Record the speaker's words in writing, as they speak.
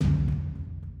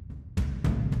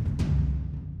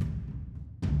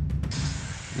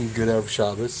Good Erev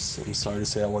Shabbos. I'm sorry to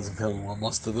say I wasn't feeling well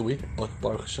most of the week, but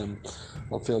Baruch Hashem,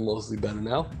 I'm feeling mostly better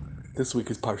now. This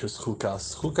week is Parshas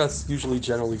Chukas. Chukas, usually,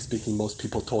 generally speaking, most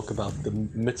people talk about the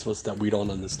mitzvahs that we don't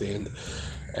understand.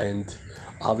 And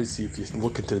obviously, if you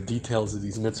look into the details of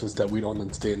these mitzvahs that we don't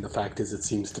understand, the fact is it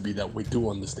seems to be that we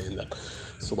do understand them.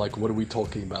 So, like, what are we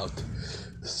talking about?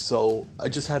 So, I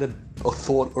just had a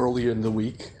thought earlier in the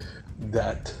week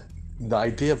that the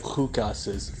idea of chukas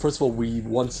is, first of all, we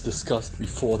once discussed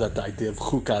before that the idea of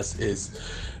chukas is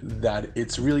that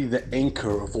it's really the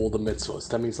anchor of all the mitzvahs.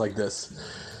 That means like this: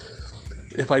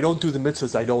 if I don't do the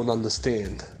mitzvahs I don't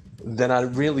understand, then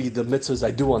the mitzvahs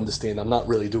I do understand, I'm not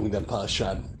really doing them for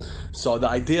Hashem. So the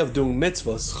idea of doing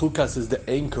mitzvahs, chukas is the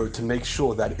anchor to make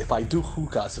sure that if I do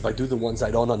chukas, if I do the ones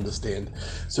I don't understand,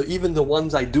 so even the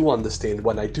ones I do understand,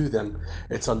 when I do them,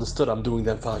 it's understood I'm doing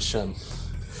them for Hashem.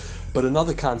 But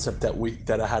another concept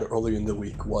that I had earlier in the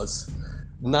week was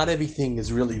not everything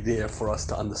is really there for us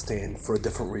to understand for a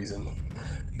different reason.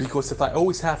 Because if I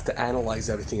always have to analyze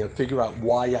everything and figure out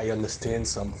why I understand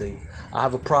something, I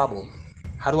have a problem.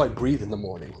 How do I breathe in the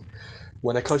morning?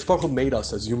 When HaKadosh Baruch Hu made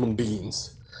us as human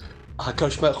beings,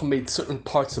 HaKadosh Baruch Hu made certain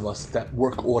parts of us that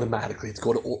work automatically.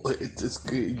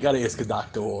 You gotta ask a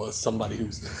doctor or somebody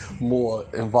who's more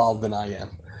involved than I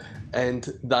am.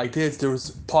 And the idea is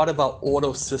there's part of our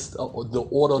auto system, the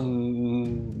auto,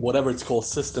 whatever it's called,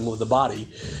 system of the body,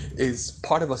 is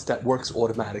part of us that works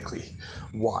automatically.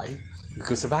 Why?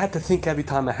 Because if I had to think every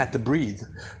time I had to breathe,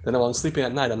 then when I'm sleeping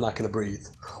at night, I'm not going to breathe.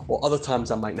 Or other times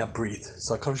I might not breathe.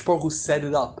 So HaKadosh Baruch Hu set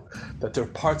it up that there are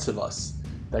parts of us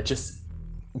that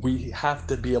we have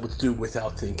to be able to do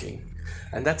without thinking.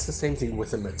 And that's the same thing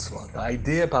with a mitzvah. The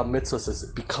idea about mitzvahs is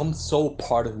it becomes so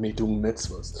part of me doing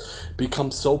mitzvahs,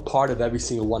 becomes so part of every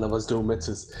single one of us doing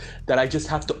mitzvahs, that I just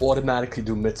have to automatically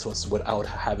do mitzvahs without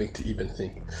having to even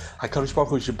think. HaKadosh Baruch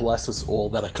Hu should bless us all,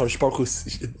 that HaKadosh Baruch Hu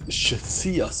should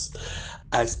see us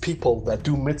as people that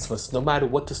do mitzvahs, no matter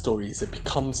what the story is. It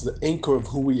becomes the anchor of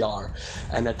who we are.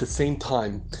 And at the same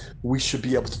time, we should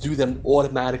be able to do them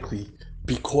automatically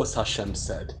because Hashem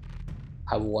said.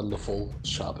 Have a wonderful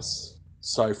Shabbos.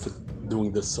 Sorry for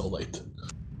doing this so late.